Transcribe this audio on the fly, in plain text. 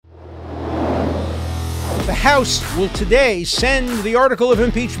The House will today send the article of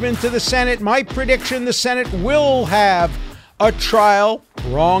impeachment to the Senate. My prediction, the Senate will have a trial.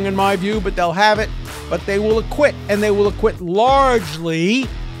 Wrong in my view, but they'll have it. But they will acquit, and they will acquit largely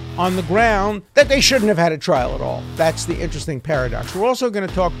on the ground that they shouldn't have had a trial at all. That's the interesting paradox. We're also going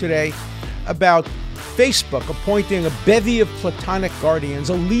to talk today about Facebook appointing a bevy of platonic guardians,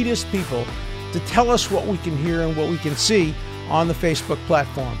 elitist people, to tell us what we can hear and what we can see on the Facebook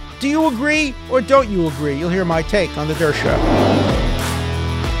platform. Do you agree or don't you agree? You'll hear my take on The Durr Show.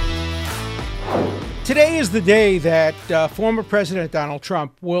 Today is the day that former President Donald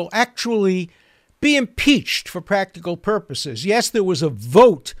Trump will actually be impeached for practical purposes. Yes, there was a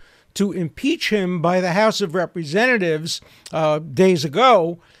vote to impeach him by the House of Representatives days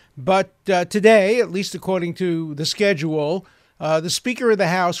ago, but today, at least according to the schedule, the Speaker of the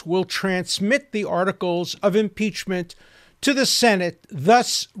House will transmit the articles of impeachment to the Senate,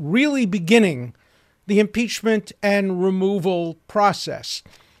 thus really beginning the impeachment and removal process.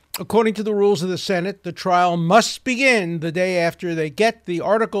 According to the rules of the Senate, the trial must begin the day after they get the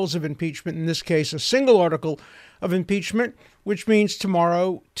articles of impeachment, in this case, a single article of impeachment, which means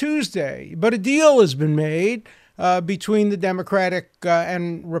tomorrow, Tuesday. But a deal has been made between the Democratic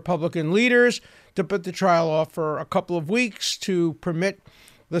and Republican leaders to put the trial off for a couple of weeks to permit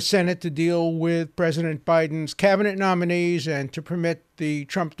the Senate to deal with President Biden's cabinet nominees and to permit the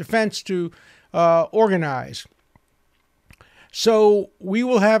Trump defense to organize. So we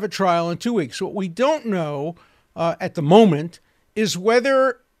will have a trial in 2 weeks. What we don't know at the moment is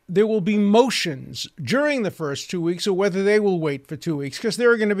whether there will be motions during the first 2 weeks or whether they will wait for 2 weeks, because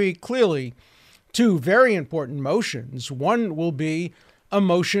there are going to be clearly two very important motions. One will be a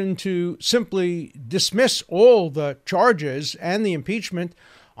motion to simply dismiss all the charges and the impeachment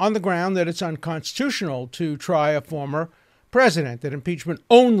on the ground that it's unconstitutional to try a former president, that impeachment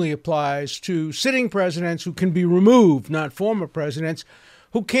only applies to sitting presidents who can be removed, not former presidents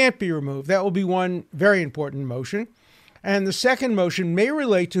who can't be removed. That will be one very important motion. And the second motion may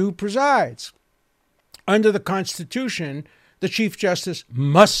relate to who presides. Under the Constitution, the Chief Justice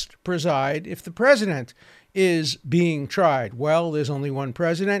must preside if the president is being tried. Well, there's only one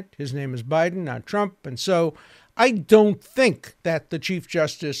president. His name is Biden, not Trump. And so I don't think that the Chief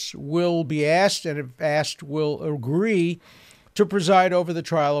Justice will be asked, and if asked, will agree to preside over the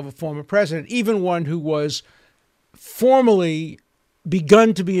trial of a former president, even one who was formally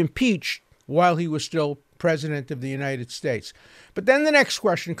begun to be impeached while he was still president of the United States. But then the next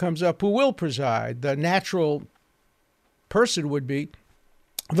question comes up: who will preside? The natural person would be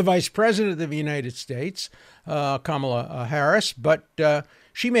the Vice President of the United States, Kamala Harris, but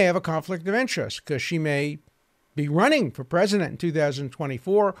she may have a conflict of interest because she may be running for president in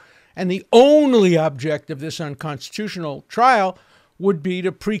 2024, and the only object of this unconstitutional trial would be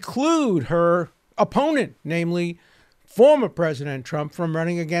to preclude her opponent, namely former President Trump, from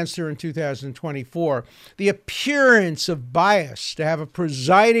running against her in 2024. The appearance of bias to have a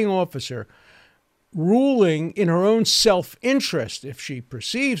presiding officer ruling in her own self-interest, if she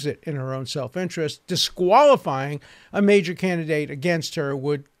perceives it in her own self-interest, disqualifying a major candidate against her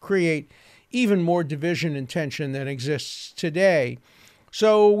would create even more division and tension than exists today.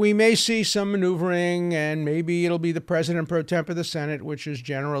 So we may see some maneuvering, and maybe it'll be the president pro tem of the Senate, which is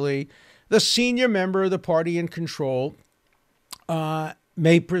generally the senior member of the party in control,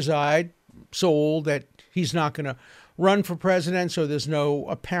 may preside, so that he's not going to run for president, so there's no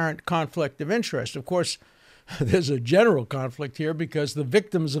apparent conflict of interest. Of course, there's a general conflict here because the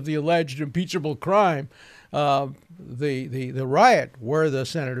victims of the alleged impeachable crime, the riot, were the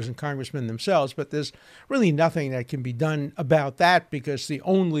senators and congressmen themselves. But there's really nothing that can be done about that because the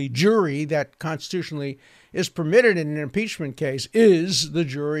only jury that constitutionally is permitted in an impeachment case is the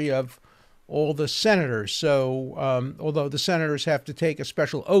jury of all the senators. So although the senators have to take a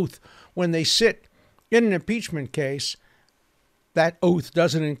special oath when they sit in an impeachment case, that oath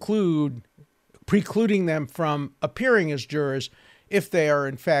doesn't include precluding them from appearing as jurors if they are,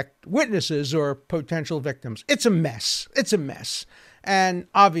 in fact, witnesses or potential victims. It's a mess. It's a mess. And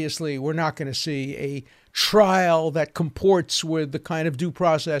obviously, we're not going to see a trial that comports with the kind of due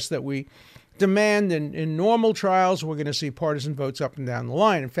process that we demand in normal trials. We're going to see partisan votes up and down the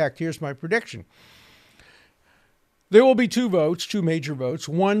line. In fact, here's my prediction. There will be two votes, two major votes.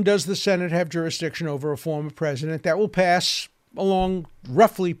 One, does the Senate have jurisdiction over a former president? That will pass along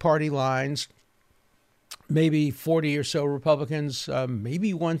roughly party lines. Maybe 40 or so Republicans,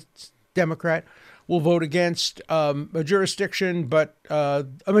 maybe one Democrat will vote against a jurisdiction, but a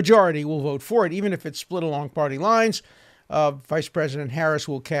majority will vote for it, even if it's split along party lines. Vice President Harris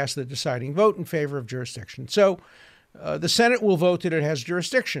will cast the deciding vote in favor of jurisdiction. So the Senate will vote that it has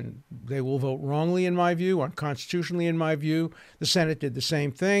jurisdiction. They will vote wrongly, in my view, unconstitutionally, in my view. The Senate did the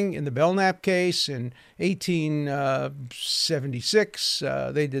same thing in the Belknap case in 1876.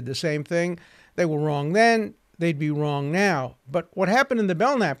 They did the same thing. They were wrong then. They'd be wrong now. But what happened in the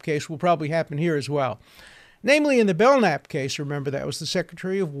Belknap case will probably happen here as well. Namely, in the Belknap case, remember, that was the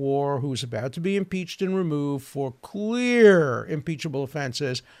Secretary of War who was about to be impeached and removed for clear impeachable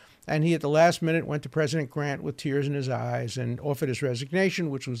offenses. And he, at the last minute, went to President Grant with tears in his eyes and offered his resignation,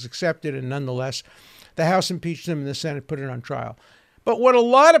 which was accepted. And nonetheless, the House impeached him and the Senate put it on trial. But what a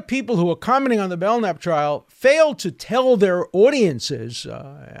lot of people who are commenting on the Belknap trial failed to tell their audiences,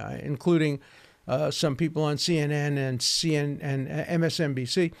 including some people on CNN and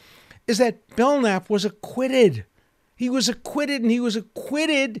MSNBC, is that Belknap was acquitted. He was acquitted, and he was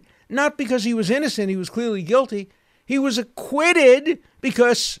acquitted not because he was innocent. He was clearly guilty. He was acquitted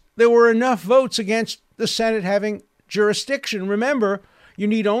because there were enough votes against the Senate having jurisdiction. Remember, you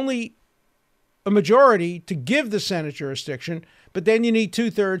need only a majority to give the Senate jurisdiction, but then you need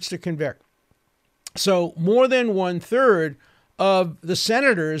 2/3 to convict. So more than 1/3 of the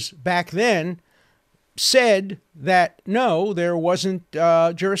senators back then said that, no, there wasn't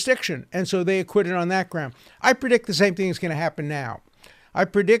jurisdiction. And so they acquitted on that ground. I predict the same thing is going to happen now. I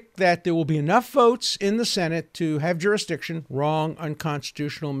predict that there will be enough votes in the Senate to have jurisdiction. Wrong,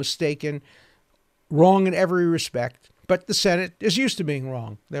 unconstitutional, mistaken, wrong in every respect. But the Senate is used to being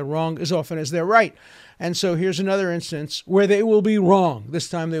wrong. They're wrong as often as they're right. And so here's another instance where they will be wrong. This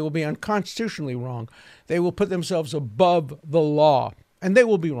time they will be unconstitutionally wrong. They will put themselves above the law, and they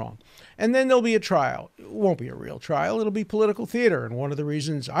will be wrong. And then there'll be a trial. It won't be a real trial. It'll be political theater. And one of the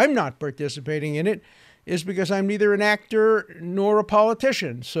reasons I'm not participating in it is because I'm neither an actor nor a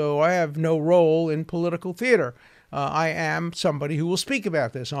politician. So I have no role in political theater. I am somebody who will speak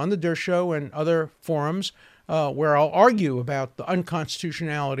about this on the Dershow Show and other forums where I'll argue about the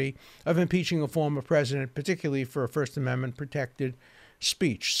unconstitutionality of impeaching a former president, particularly for a First Amendment protected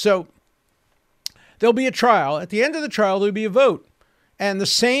speech. So there'll be a trial. At the end of the trial, there'll be a vote. And the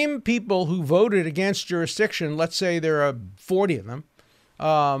same people who voted against jurisdiction, let's say there are 40 of them,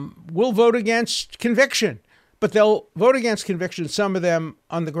 will vote against conviction. But they'll vote against conviction, some of them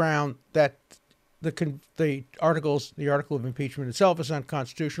on the ground that the article of impeachment itself is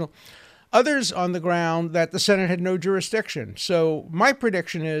unconstitutional. Others on the ground that the Senate had no jurisdiction. So my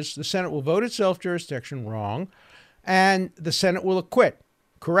prediction is the Senate will vote itself jurisdiction, wrong, and the Senate will acquit,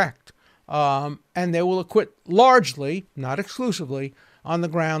 correct. And they will acquit largely, not exclusively, on the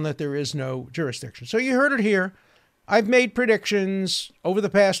ground that there is no jurisdiction. So you heard it here. I've made predictions over the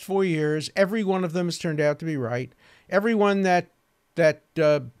past 4 years. Every one of them has turned out to be right. Every one that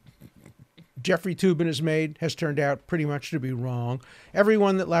Jeffrey Toobin has made has turned out pretty much to be wrong. Every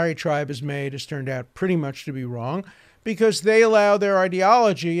one that Larry Tribe has made has turned out pretty much to be wrong because they allow their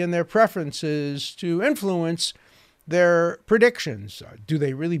ideology and their preferences to influence their predictions. Do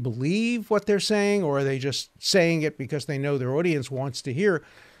they really believe what they're saying, or are they just saying it because they know their audience wants to hear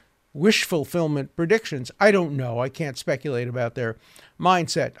wish fulfillment predictions? I don't know. I can't speculate about their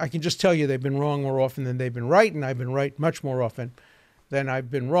mindset. I can just tell you they've been wrong more often than they've been right, and I've been right much more often than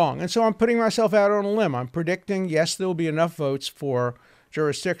I've been wrong. And so I'm putting myself out on a limb. I'm predicting, yes, there will be enough votes for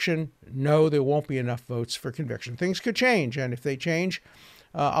jurisdiction. No, there won't be enough votes for conviction. Things could change, and if they change,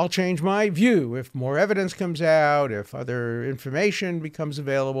 I'll change my view. If more evidence comes out, if other information becomes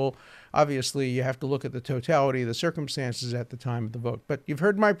available, obviously you have to look at the totality of the circumstances at the time of the vote. But you've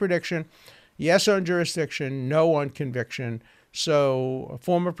heard my prediction. Yes on jurisdiction, no on conviction. So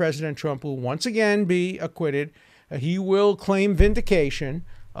former President Trump will once again be acquitted. He will claim vindication.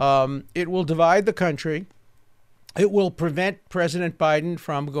 It will divide the country. It will prevent President Biden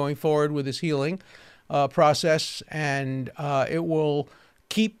from going forward with his healing process, and it will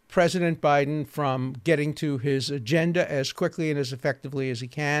keep President Biden from getting to his agenda as quickly and as effectively as he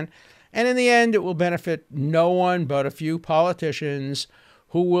can. And in the end, it will benefit no one but a few politicians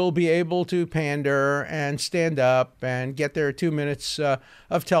who will be able to pander and stand up and get their 2 minutes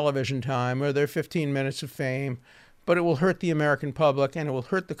of television time or their 15 minutes of fame. But it will hurt the American public, and it will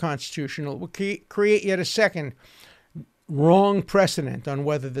hurt the Constitution. It will create yet a second wrong precedent on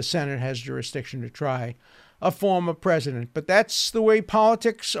whether the Senate has jurisdiction to try a former president. But that's the way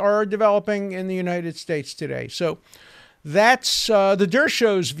politics are developing in the United States today. So that's the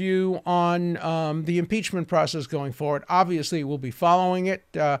Dershow's view on the impeachment process going forward. Obviously, we'll be following it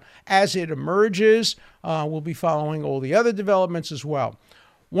as it emerges. We'll be following all the other developments as well.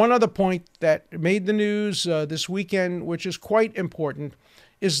 One other point that made the news this weekend, which is quite important,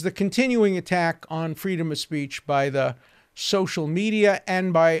 is the continuing attack on freedom of speech by the social media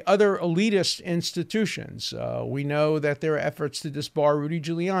and by other elitist institutions. We know that there are efforts to disbar Rudy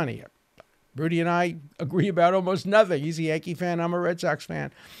Giuliani. Rudy and I agree about almost nothing. He's a Yankee fan. I'm a Red Sox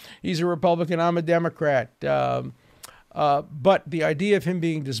fan. He's a Republican. I'm a Democrat. But the idea of him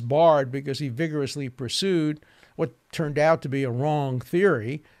being disbarred because he vigorously pursued what turned out to be a wrong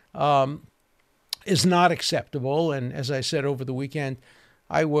theory is not acceptable. And as I said over the weekend,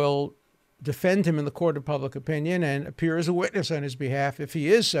 I will defend him in the court of public opinion and appear as a witness on his behalf if he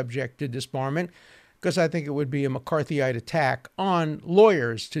is subject to disbarment, because I think it would be a McCarthyite attack on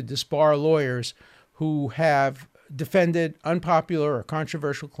lawyers to disbar lawyers who have defended unpopular or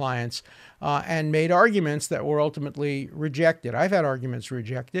controversial clients and made arguments that were ultimately rejected. I've had arguments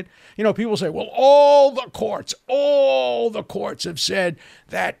rejected. You know, people say, well, all the courts have said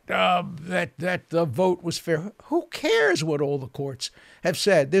that that the vote was fair. Who cares what all the courts have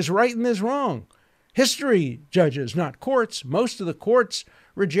said? There's right and there's wrong. History judges, not courts. Most of the courts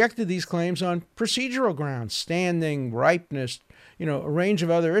rejected these claims on procedural grounds, standing, ripeness, a range of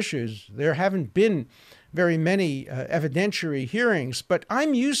other issues. There haven't been very many evidentiary hearings, but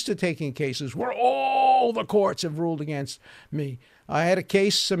I'm used to taking cases where all the courts have ruled against me. I had a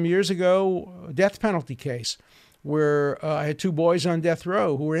case some years ago, a death penalty case, where I had two boys on death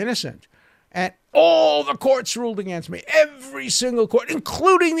row who were innocent. And all the courts ruled against me. Every single court,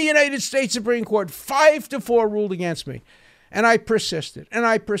 including the United States Supreme Court, 5-4 ruled against me. And I persisted, and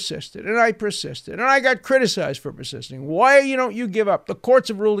I persisted, and I persisted, and I got criticized for persisting. Why don't you give up? The courts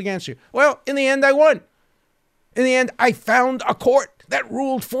have ruled against you. Well, in the end, I won. In the end, I found a court that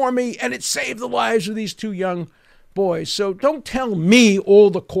ruled for me, and it saved the lives of these two young boys. So don't tell me all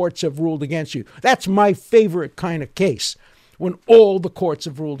the courts have ruled against you. That's my favorite kind of case, when all the courts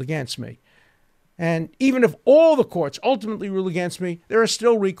have ruled against me. And even if all the courts ultimately rule against me, there is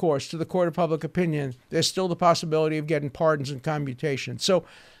still recourse to the court of public opinion. There's still the possibility of getting pardons and commutations. So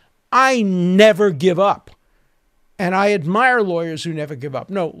I never give up. And I admire lawyers who never give up.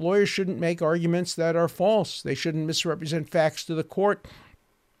 No, lawyers shouldn't make arguments that are false. They shouldn't misrepresent facts to the court.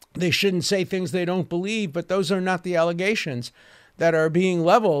 They shouldn't say things they don't believe, but those are not the allegations that are being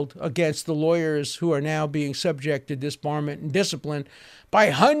leveled against the lawyers who are now being subject to disbarment and discipline by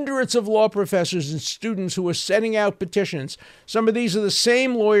hundreds of law professors and students who are sending out petitions. Some of these are the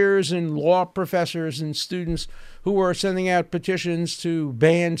same lawyers and law professors and students who are sending out petitions to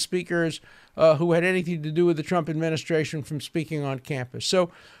ban speakers who had anything to do with the Trump administration from speaking on campus.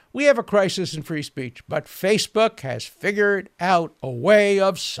 So we have a crisis in free speech, but Facebook has figured out a way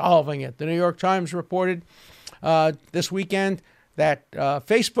of solving it. The New York Times reported this weekend that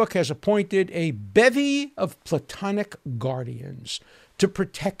Facebook has appointed a bevy of platonic guardians to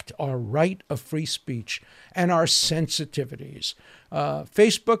protect our right of free speech and our sensitivities.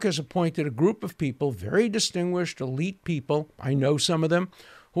 Facebook has appointed a group of people, very distinguished, elite people, I know some of them,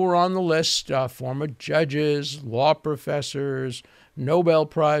 who are on the list, former judges, law professors, Nobel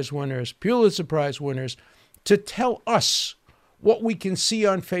Prize winners, Pulitzer Prize winners, to tell us what we can see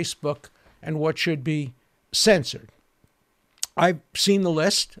on Facebook and what should be censored. I've seen the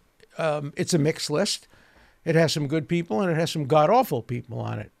list. It's a mixed list. It has some good people and it has some god-awful people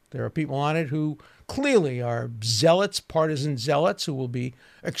on it. There are people on it who clearly are zealots, partisan zealots, who will be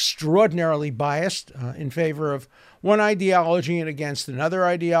extraordinarily biased in favor of one ideology and against another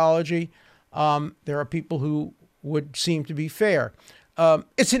ideology. There are people who would seem to be fair.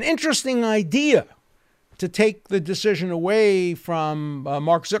 It's an interesting idea to take the decision away from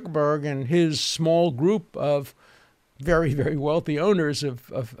Mark Zuckerberg and his small group of very, very wealthy owners of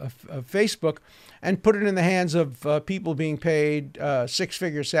Facebook and put it in the hands of people being paid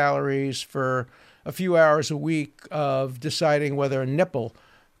six-figure salaries for a few hours a week of deciding whether a nipple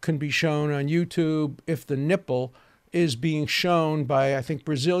can be shown on YouTube if the nipple is being shown by, I think,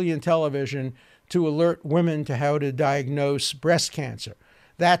 Brazilian television to alert women to how to diagnose breast cancer.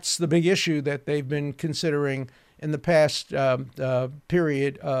 That's the big issue that they've been considering in the past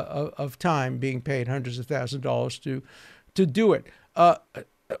period of time, being paid hundreds of thousands of dollars to do it.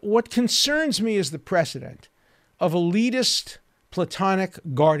 What concerns me is the precedent of elitist platonic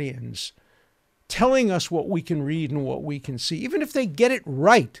guardians telling us what we can read and what we can see. Even if they get it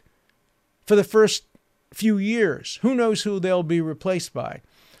right for the first few years, who knows who they'll be replaced by.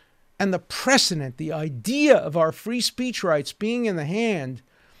 And the precedent, the idea of our free speech rights being in the hand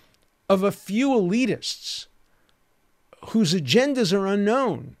of a few elitists whose agendas are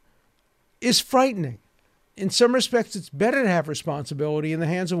unknown is frightening. In some respects, it's better to have responsibility in the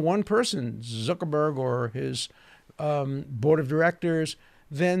hands of one person, Zuckerberg or his board of directors,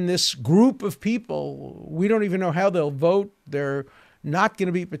 than this group of people. We don't even know how they'll vote. They're not going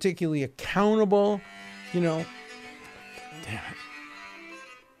to be particularly accountable. Damn it.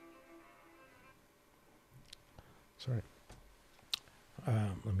 Sorry.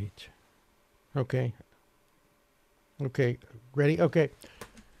 Let me... Okay. Okay. Ready? Okay.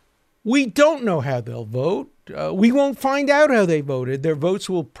 We don't know how they'll vote. We won't find out how they voted. Their votes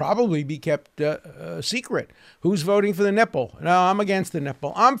will probably be kept secret. Who's voting for the nipple? No, I'm against the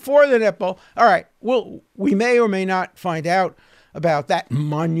nipple. I'm for the nipple. All right. Well, we may or may not find out about that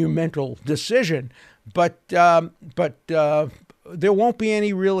monumental decision, but there won't be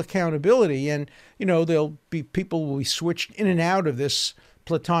any real accountability. And, you know, there'll be people will be switched in and out of this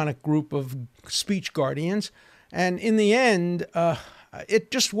platonic group of speech guardians. And in the end,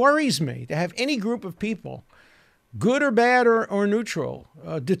 it just worries me to have any group of people, good or bad or neutral,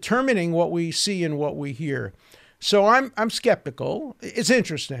 determining what we see and what we hear. So I'm skeptical. It's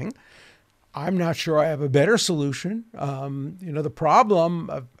interesting. I'm not sure I have a better solution. You know, the problem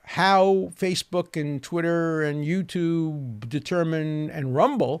of how Facebook and Twitter and YouTube determine, and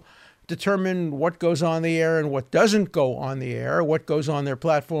Rumble determine what goes on the air and what doesn't go on the air, what goes on their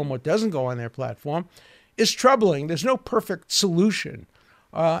platform, what doesn't go on their platform, is troubling. There's no perfect solution.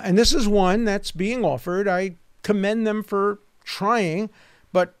 And this is one that's being offered. I commend them for trying,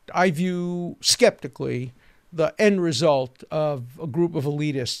 but I view skeptically the end result of a group of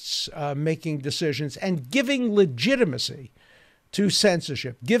elitists making decisions and giving legitimacy to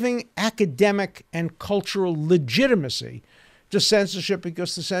censorship, giving academic and cultural legitimacy to censorship,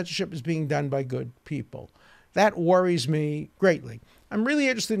 because the censorship is being done by good people. That worries me greatly. I'm really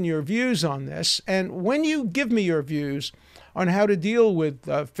interested in your views on this. And when you give me your views on how to deal with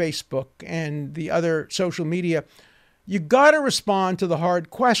Facebook and the other social media, you got to respond to the hard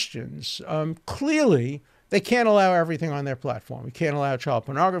questions. Clearly, they can't allow everything on their platform. You can't allow child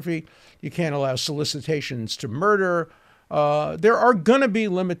pornography. You can't allow solicitations to murder. There are going to be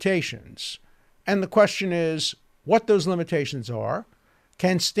limitations. And the question is what those limitations are.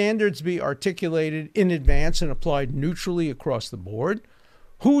 Can standards be articulated in advance and applied neutrally across the board?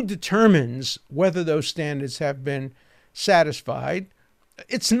 Who determines whether those standards have been satisfied?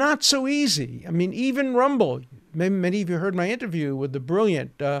 It's not so easy. I mean, even Rumble, many of you heard my interview with the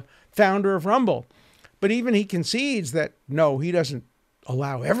brilliant founder of Rumble, but even he concedes that, no, he doesn't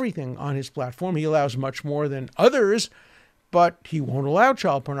allow everything on his platform. He allows much more than others, but he won't allow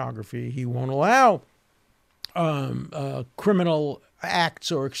child pornography. He won't allow criminal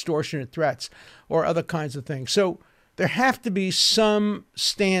acts or extortionate threats or other kinds of things. So there have to be some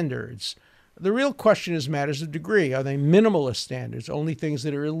standards. The real question is matters of degree. Are they minimalist standards? Only things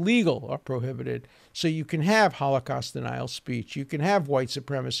that are illegal are prohibited. So you can have Holocaust denial speech. You can have white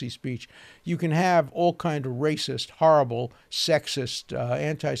supremacy speech. You can have all kind of racist, horrible, sexist,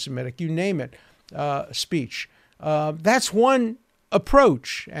 anti-Semitic, you name it, speech. That's one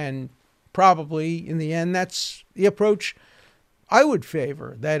approach. And probably in the end, that's the approach I would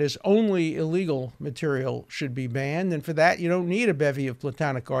favor. That is, only illegal material should be banned. And for that, you don't need a bevy of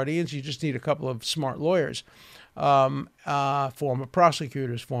platonic guardians. You just need a couple of smart lawyers, former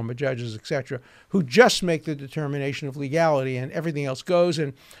prosecutors, former judges, etc., who just make the determination of legality, and everything else goes.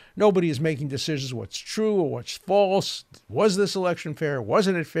 And nobody is making decisions what's true or what's false. Was this election fair?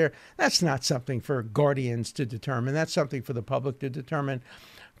 Wasn't it fair? That's not something for guardians to determine. That's something for the public to determine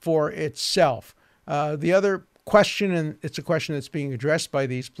for itself. The other question, and it's a question that's being addressed by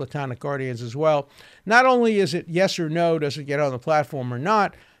these platonic guardians as well, not only is it yes or no, does it get on the platform or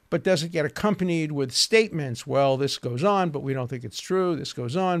not, but does it get accompanied with statements, well, this goes on, but we don't think it's true, this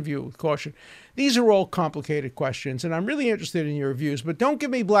goes on, view it with caution. These are all complicated questions, and I'm really interested in your views, but don't give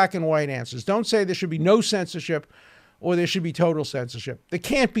me black and white answers. Don't say there should be no censorship or there should be total censorship. There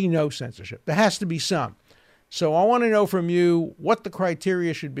can't be no censorship. There has to be some. So I want to know from you what the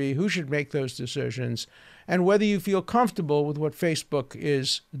criteria should be, who should make those decisions, and whether you feel comfortable with what Facebook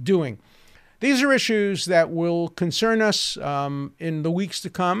is doing. These are issues that will concern us in the weeks to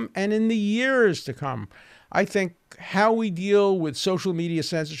come and in the years to come. I think how we deal with social media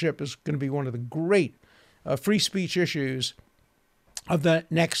censorship is going to be one of the great free speech issues of the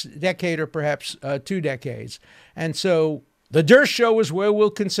next decade or perhaps 2 decades. And so the Durst Show is where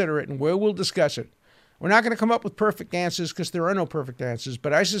we'll consider it and where we'll discuss it. We're not going to come up with perfect answers because there are no perfect answers,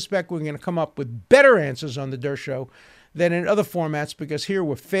 but I suspect we're going to come up with better answers on the Durst Show than in other formats, because here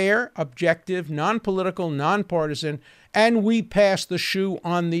we're fair, objective, non-political, non-partisan, and we pass the shoe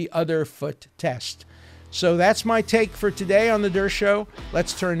on the other foot test. So that's my take for today on the Durst Show.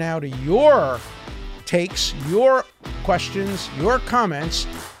 Let's turn now to your takes, your questions, your comments.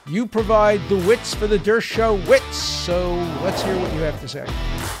 You provide the wits for the Durst Show wits. So let's hear what you have to say.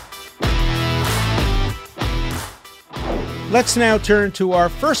 Let's now turn to our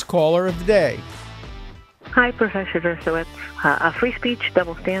first caller of the day. Hi, Professor Dershowitz. A free speech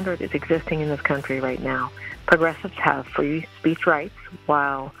double standard is existing in this country right now. Progressives have free speech rights,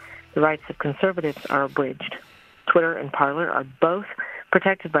 while the rights of conservatives are abridged. Twitter and Parler are both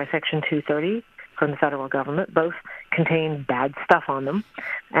protected by Section 230 from the federal government. Both contain bad stuff on them.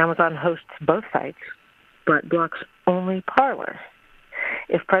 Amazon hosts both sites, but blocks only Parler.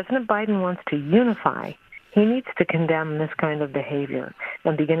 If President Biden wants to unify, he needs to condemn this kind of behavior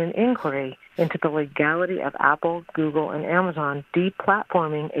and begin an inquiry into the legality of Apple, Google, and Amazon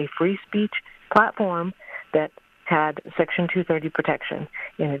deplatforming a free speech platform that had Section 230 protection.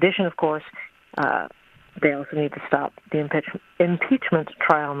 In addition, of course, they also need to stop the impeachment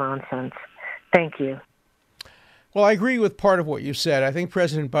trial nonsense. Thank you. Well, I agree with part of what you said. I think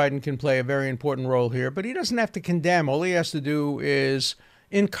President Biden can play a very important role here, but he doesn't have to condemn. All he has to do is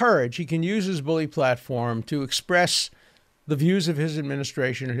encourage. He can use his bully platform to express the views of his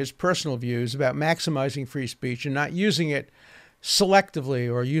administration and his personal views about maximizing free speech and not using it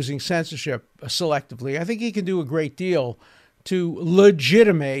selectively or using censorship selectively. I think he can do a great deal to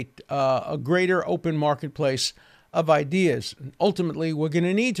legitimate a greater open marketplace of ideas. Ultimately, we're going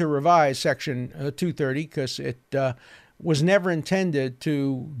to need to revise Section 230 because it was never intended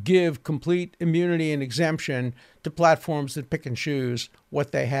to give complete immunity and exemption to platforms that pick and choose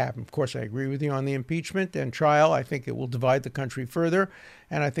what they have. Of course, I agree with you on the impeachment and trial. I think it will divide the country further,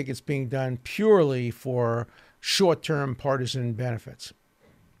 and I think it's being done purely for short-term partisan benefits.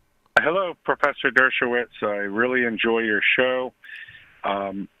 Hello, Professor Dershowitz. I really enjoy your show.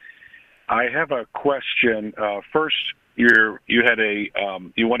 I have a question. First, you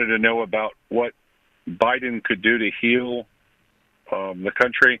wanted to know about what Biden could do to heal the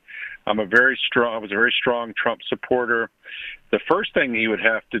country. I was a very strong Trump supporter. The first thing he would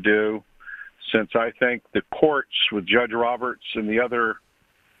have to do, since I think the courts with Judge Roberts and the other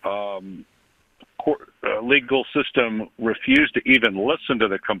legal system refused to even listen to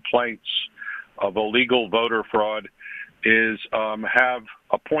the complaints of illegal voter fraud, is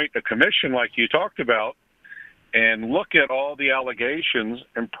appoint a commission like you talked about and look at all the allegations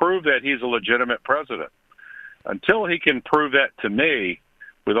and prove that he's a legitimate president. Until he can prove that to me,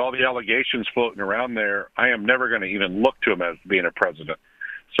 with all the allegations floating around there, I am never going to even look to him as being a president.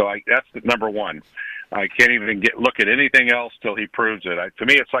 So that's number one. I can't even look at anything else till he proves it. To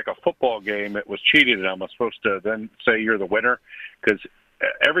me, it's like a football game. It was cheated, and I'm supposed to then say you're the winner? Because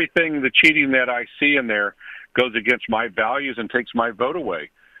everything, the cheating that I see in there goes against my values and takes my vote away.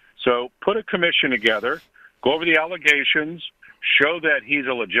 So put a commission together, go over the allegations, show that he's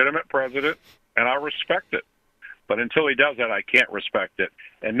a legitimate president, and I'll respect it. But until he does that, I can't respect it.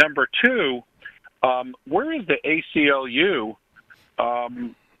 And number two, where is the ACLU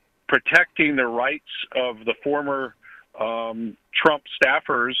protecting the rights of the former Trump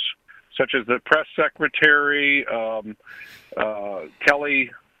staffers, such as the press secretary, Kelly,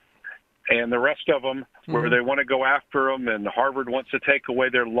 and the rest of them, where they want to go after them, and Harvard wants to take away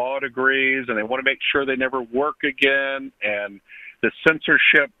their law degrees, and they want to make sure they never work again, and the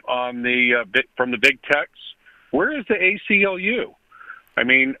censorship on from the big techs? Where is the ACLU? I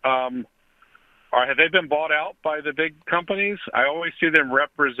mean, have they been bought out by the big companies? I always see them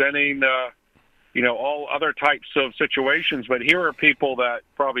representing, all other types of situations, but here are people that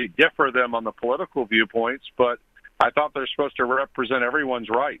probably differ them on the political viewpoints, but I thought they're supposed to represent everyone's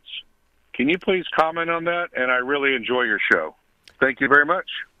rights. Can you please comment on that? And I really enjoy your show. Thank you very much.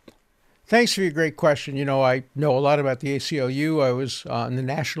 Thanks for your great question. I know a lot about the ACLU. I was on the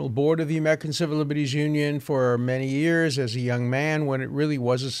national board of the American Civil Liberties Union for many years as a young man when it really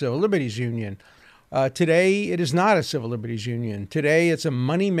was a civil liberties union. Today, it is not a civil liberties union. Today, it's a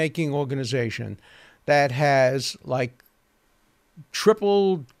money-making organization that has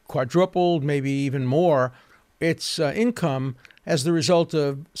tripled, quadrupled, maybe even more its income as the result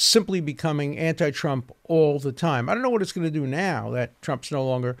of simply becoming anti-Trump all the time. I don't know what it's going to do now that Trump's no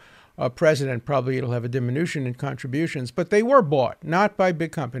longer president. Probably it'll have a diminution in contributions, but they were bought, not by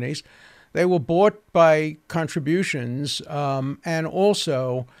big companies. They were bought by contributions and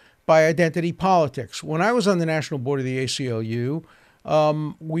also by identity politics. When I was on the national board of the ACLU,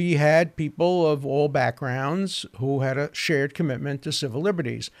 we had people of all backgrounds who had a shared commitment to civil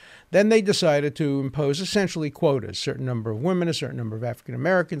liberties. Then they decided to impose essentially quotas, a certain number of women, a certain number of African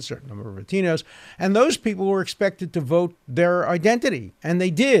Americans, a certain number of Latinos, and those people were expected to vote their identity, and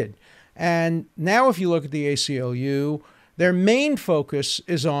they did. And now if you look at the ACLU, their main focus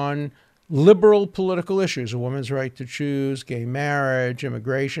is on liberal political issues, a woman's right to choose, gay marriage,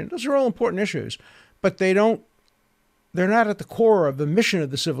 immigration. Those are all important issues, but they don't they're not at the core of the mission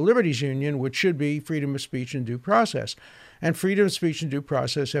of the Civil Liberties Union, which should be freedom of speech and due process. And freedom of speech and due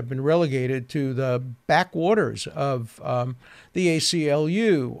process have been relegated to the backwaters of the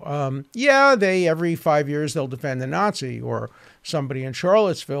ACLU. They every 5 years they'll defend a Nazi or somebody in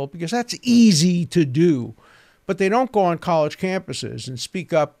Charlottesville because that's easy to do. But they don't go on college campuses and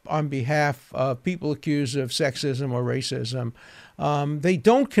speak up on behalf of people accused of sexism or racism. They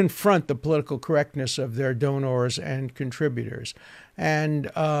don't confront the political correctness of their donors and contributors.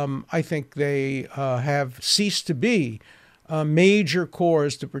 And I think they have ceased to be major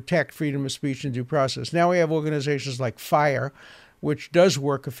cores to protect freedom of speech and due process. Now we have organizations like FIRE, which does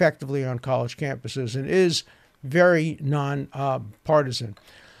work effectively on college campuses and is very non-partisan.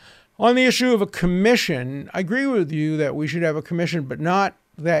 On the issue of a commission, I agree with you that we should have a commission, but not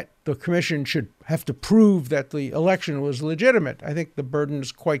that the commission should have to prove that the election was legitimate. I think the burden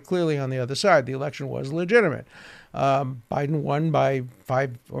is quite clearly on the other side. The election was legitimate. Biden won by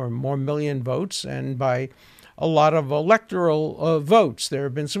 5 or more million votes and by a lot of electoral votes. There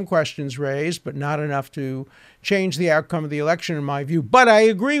have been some questions raised, but not enough to change the outcome of the election, in my view. But I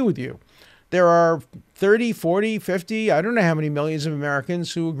agree with you. There are 30, 40, 50, I don't know how many millions of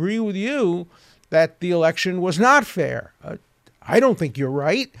Americans who agree with you that the election was not fair. I don't think you're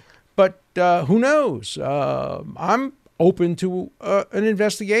right, but who knows? I'm open to an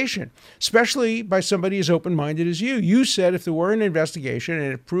investigation, especially by somebody as open-minded as you. You said if there were an investigation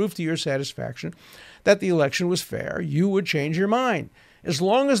and it proved to your satisfaction that the election was fair, you would change your mind. As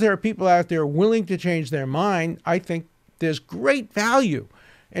long as there are people out there willing to change their mind, I think there's great value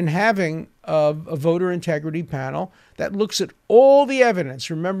in having a voter integrity panel that looks at all the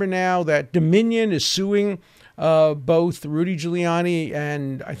evidence. Remember now that Dominion is suing both Rudy Giuliani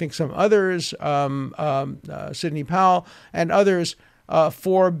and I think some others, Sidney Powell and others,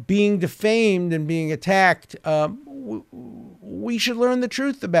 for being defamed and being attacked. We should learn the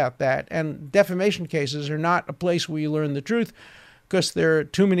truth about that. And defamation cases are not a place where you learn the truth because there are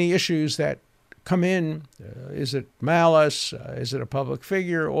too many issues that come in. Is it malice? Is it a public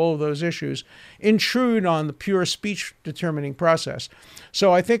figure? All of those issues intrude on the pure speech determining process.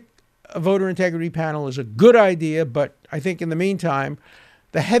 So I think a voter integrity panel is a good idea, but I think in the meantime,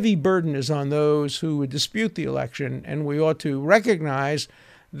 the heavy burden is on those who would dispute the election, and we ought to recognize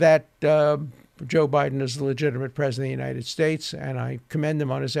that Joe Biden is the legitimate president of the United States, and I commend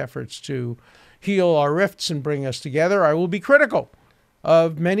him on his efforts to heal our rifts and bring us together. I will be critical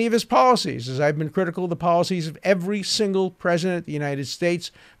of many of his policies, as I've been critical of the policies of every single president of the United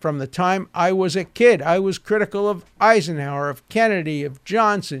States from the time I was a kid. I was critical of Eisenhower, of Kennedy, of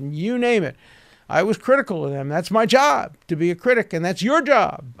Johnson, you name it. I was critical of them. That's my job, to be a critic, and that's your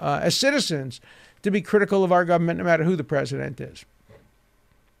job as citizens to be critical of our government, no matter who the president is.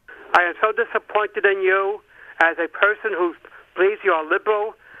 I am so disappointed in you as a person who believes you are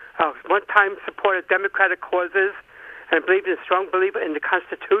liberal, one time supported democratic causes, and believe in a strong believer in the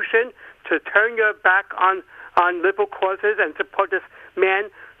Constitution, to turn your back on liberal causes and support this man,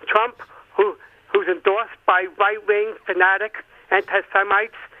 Trump, who's endorsed by right-wing fanatic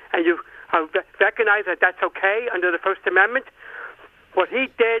anti-Semites, and you recognize that that's okay under the First Amendment. What he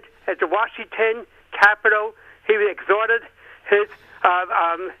did at the Washington Capitol, he exhorted his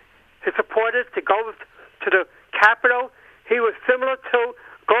supporters to go to the Capitol. He was similar to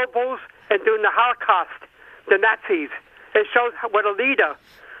Goebbels and during the Holocaust, the Nazis. It shows what a leader,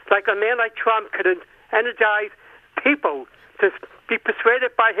 like a man like Trump, could energize people to be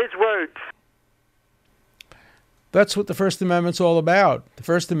persuaded by his words. That's what the First Amendment's all about. The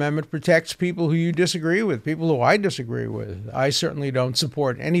First Amendment protects people who you disagree with, people who I disagree with. I certainly don't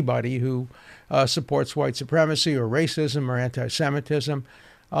support anybody who supports white supremacy or racism or anti-Semitism.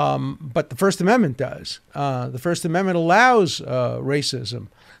 But the First Amendment does. The First Amendment allows racism.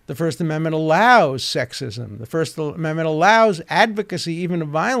 The First Amendment allows sexism. The First Amendment allows advocacy, even of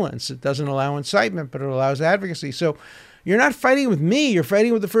violence. It doesn't allow incitement, but it allows advocacy. So you're not fighting with me. You're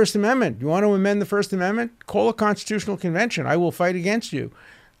fighting with the First Amendment. You want to amend the First Amendment? Call a constitutional convention. I will fight against you.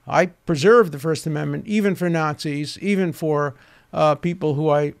 I preserve the First Amendment, even for Nazis, even for people who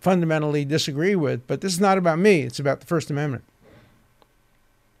I fundamentally disagree with. But this is not about me. It's about the First Amendment.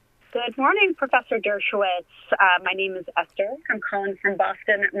 Good morning, Professor Dershowitz. My name is Esther. I'm calling from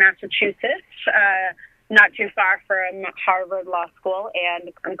Boston, Massachusetts, not too far from Harvard Law School.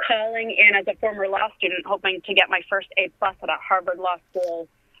 And I'm calling in as a former law student, hoping to get my first A+ at a Harvard Law School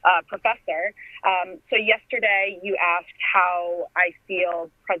professor. So yesterday you asked how I feel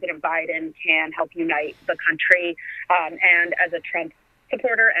President Biden can help unite the country. And as a Trump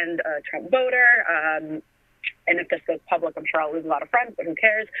supporter and a Trump voter, and if this goes public, I'm sure I'll lose a lot of friends, but who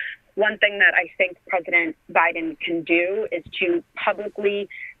cares? One thing that I think President Biden can do is to publicly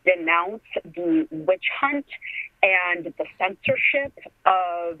denounce the witch hunt and the censorship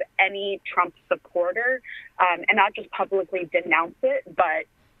of any Trump supporter, and not just publicly denounce it, but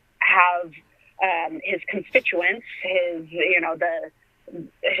have his constituents, his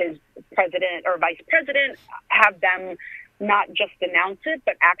president or vice president, have them not just denounce it,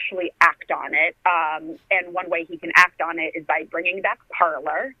 but actually act on it. And one way he can act on it is by bringing back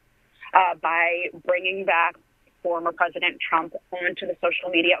Parler, by bringing back former President Trump onto the social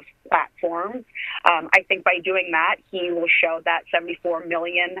media platforms. I think by doing that, he will show that 74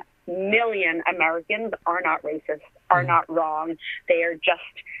 million Americans are not racist, are not wrong. They are just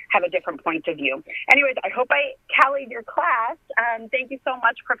have a different point of view. Anyways, I hope I tallied your class. Thank you so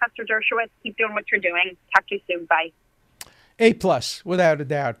much, Professor Dershowitz. Keep doing what you're doing. Talk to you soon. Bye. A+, without a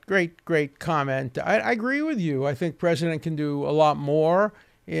doubt. Great comment. I agree with you. I think President can do a lot more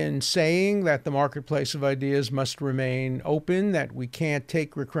in saying that the marketplace of ideas must remain open, that we can't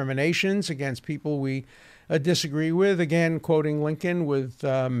take recriminations against people we disagree with. Again, quoting Lincoln, with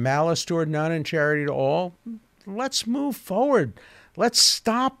malice toward none and charity to all. Let's move forward. Let's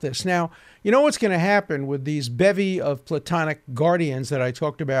stop this. Now, you know what's going to happen with these bevy of platonic guardians that I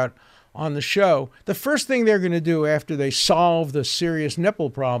talked about on the show? The first thing they're going to do after they solve the serious nipple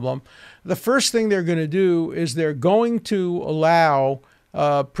problem, the first thing they're going to do is they're going to allow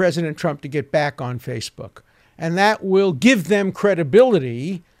President Trump to get back on Facebook. And that will give them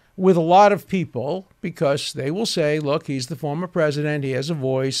credibility with a lot of people, because they will say, look, he's the former president. He has a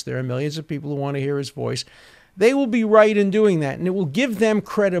voice. There are millions of people who want to hear his voice. They will be right in doing that. And it will give them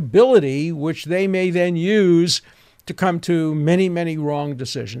credibility, which they may then use to come to many, many wrong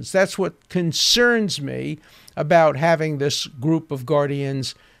decisions. That's what concerns me about having this group of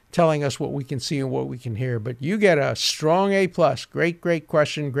guardians telling us what we can see and what we can hear. But you get a strong A+. Great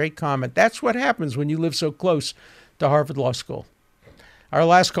question, great comment. That's what happens when you live so close to Harvard Law School. Our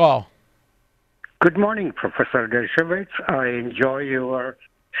last call. Good morning, Professor Dershowitz. I enjoy your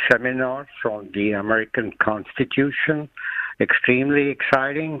seminars on the American Constitution. Extremely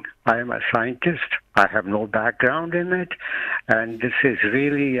exciting. I am a scientist. I have no background in it. And this is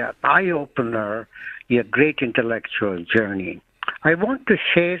really an eye-opener, a great intellectual journey. I want to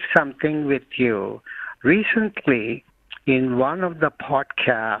share something with you. Recently, in one of the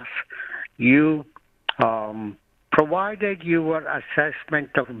podcasts, you provided your assessment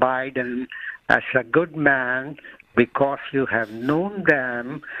of Biden as a good man because you have known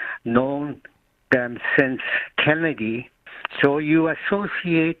them since Kennedy. So you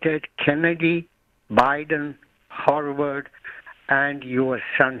associated Kennedy, Biden, Harvard, and your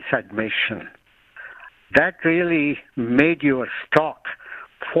son's admission. That really made your stock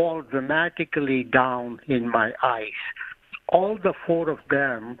fall dramatically down in my eyes. All the four of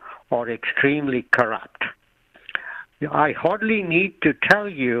them are extremely corrupt. I hardly need to tell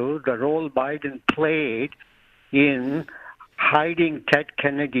you the role Biden played in hiding Ted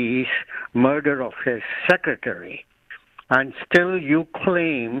Kennedy's murder of his secretary. And still you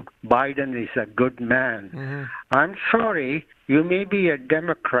claim Biden is a good man. Mm-hmm. I'm sorry, you may be a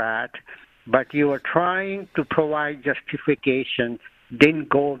Democrat, but you are trying to provide justification. Didn't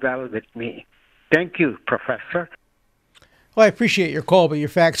go well with me. Thank you, Professor. Well, I appreciate your call, but your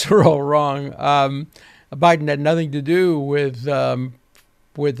facts are all wrong. Biden had nothing to do with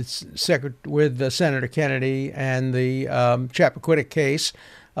Senator Kennedy, and the Chappaquiddick case.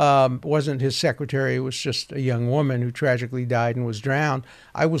 Wasn't his secretary. It was just a young woman who tragically died and was drowned.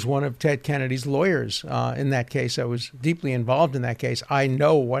 I was one of Ted Kennedy's lawyers in that case. I was deeply involved in that case. I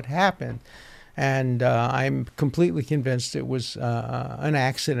know what happened, and I'm completely convinced it was an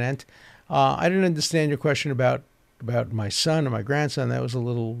accident. I didn't understand your question about my son or my grandson. That was a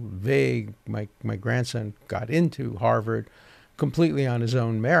little vague. My grandson got into Harvard completely on his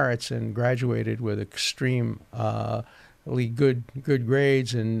own merits and graduated with extremely good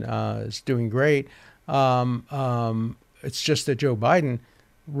grades and is doing great. It's just that Joe Biden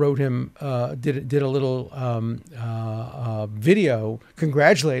wrote him, did a little video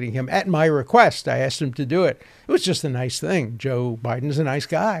congratulating him at my request. I asked him to do it. It was just a nice thing. Joe Biden is a nice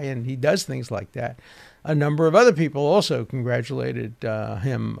guy, and he does things like that. A number of other people also congratulated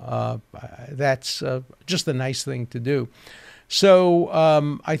him. That's just a nice thing to do. So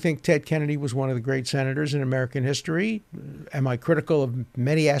I think Ted Kennedy was one of the great senators in American history. Am I critical of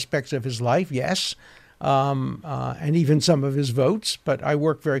many aspects of his life? Yes, and even some of his votes. But I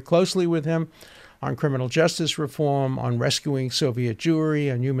worked very closely with him on criminal justice reform, on rescuing Soviet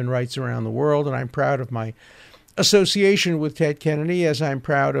Jewry, on human rights around the world. And I'm proud of my association with Ted Kennedy, as I'm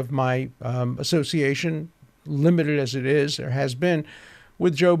proud of my association limited as it is, there has been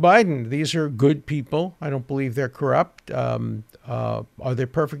with Joe Biden. These are good people. I don't believe they're corrupt. Are they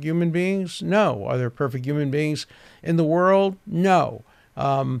perfect human beings? No. Are there perfect human beings in the world? No.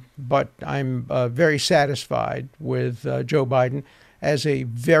 But I'm very satisfied with Joe Biden as a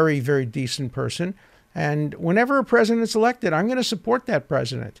very, very decent person. And whenever a president's elected, I'm going to support that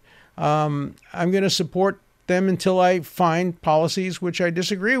president. I'm going to support them until I find policies which I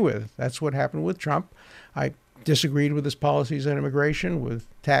disagree with. That's what happened with Trump. I disagreed with his policies on immigration, with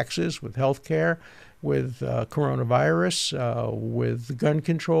taxes, with health care, with coronavirus, with gun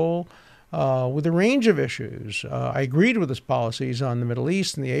control, with a range of issues. I agreed with his policies on the Middle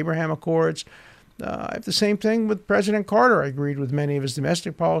East and the Abraham Accords. I have the same thing with President Carter. I agreed with many of his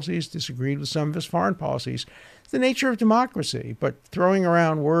domestic policies, disagreed with some of his foreign policies. It's the nature of democracy. But throwing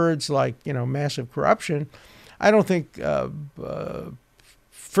around words like, massive corruption, I don't think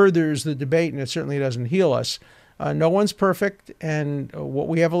furthers the debate, and it certainly doesn't heal us. No one's perfect, and what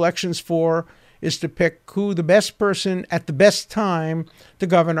we have elections for is to pick who the best person at the best time to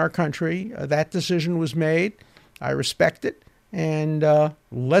govern our country. That decision was made. I respect it, and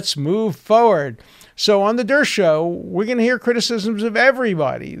let's move forward. So on the Durst Show, we're going to hear criticisms of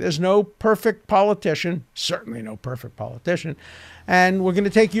everybody. There's no perfect politician, certainly no perfect politician, and we're going to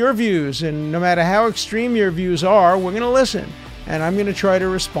take your views, and no matter how extreme your views are, we're going to listen, and I'm going to try to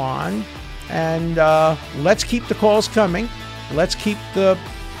respond. And let's keep the calls coming. Let's keep the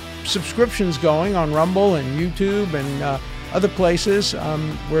subscriptions going on Rumble and YouTube and other places.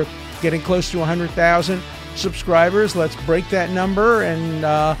 We're getting close to 100,000 subscribers. Let's break that number,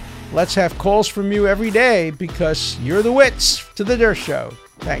 and let's have calls from you every day, because you're the wits to the Durst Show.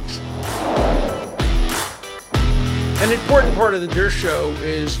 Thanks. An important part of the Durst Show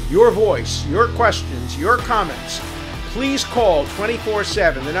is your voice, your questions, your comments. Please call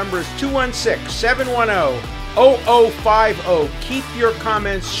 24/7. The number is 216-710-0050. Keep your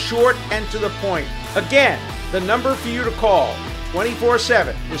comments short and to the point. Again, the number for you to call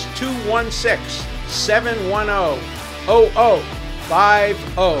 24/7 is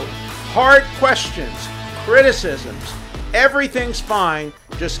 216-710-0050. Hard questions, criticisms, everything's fine.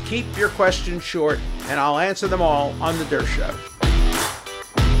 Just keep your questions short, and I'll answer them all on the Durst Show.